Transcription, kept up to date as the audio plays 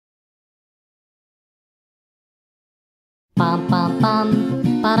Bum bum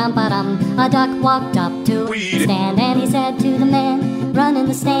bum, ba-dum ba-dum. A duck walked up to a stand and he said to the man, run in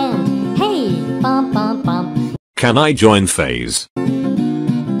the stand, hey, bum bum bum. Can I join phase?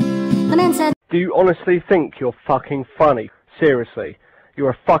 The man said, do you honestly think you're fucking funny? Seriously,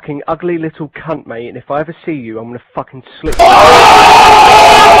 you're a fucking ugly little cunt, mate, and if I ever see you, I'm gonna fucking slip you.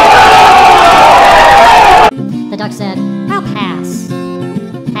 The duck said, I'll pass,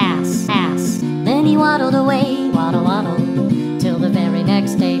 pass, pass. Then he waddled away, waddle, waddle, till the very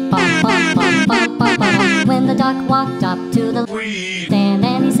next day. Bum, bum, bum, bum, bum, bum. When the duck walked up to the stand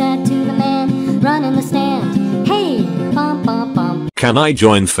and he said to the man, run in the stand, hey, bum, bum, bum. Can I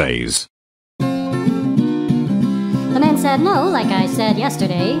join phase? The man said, no, like I said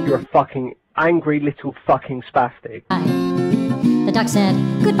yesterday. You're a fucking angry little fucking spastic. The duck said,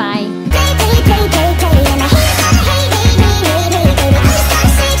 goodbye.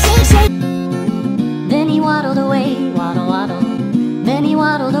 Then he waddled away, waddle, waddle. Then he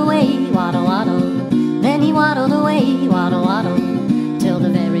waddled away, waddle, waddle. Then he waddled away, waddle, waddle, till the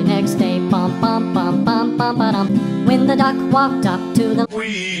very next day. Bum, bum, bum, bum, bum, ba-dum. When the duck walked up to the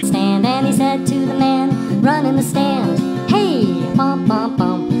stand and he said to the man, run in the stand, hey, bum, bum,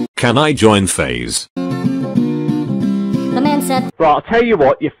 bum. Can I join phase? The man said, right, I'll tell you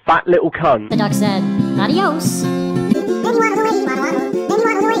what, you fat little cunt. The duck said, adios.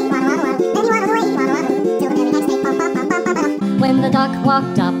 When the duck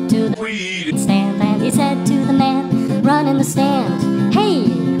walked up to the stand and he said to the man, run in the stand, hey,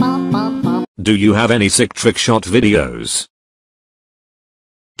 bum, bum, bum. Do you have any sick trick shot videos?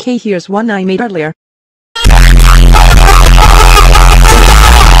 Okay, here's one I made earlier.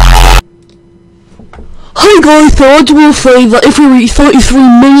 Hi guys, so I will say that if we reach 33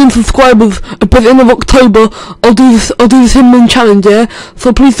 million subscribers by the end of October, I'll do this Him challenge, yeah?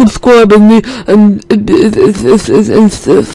 So please subscribe and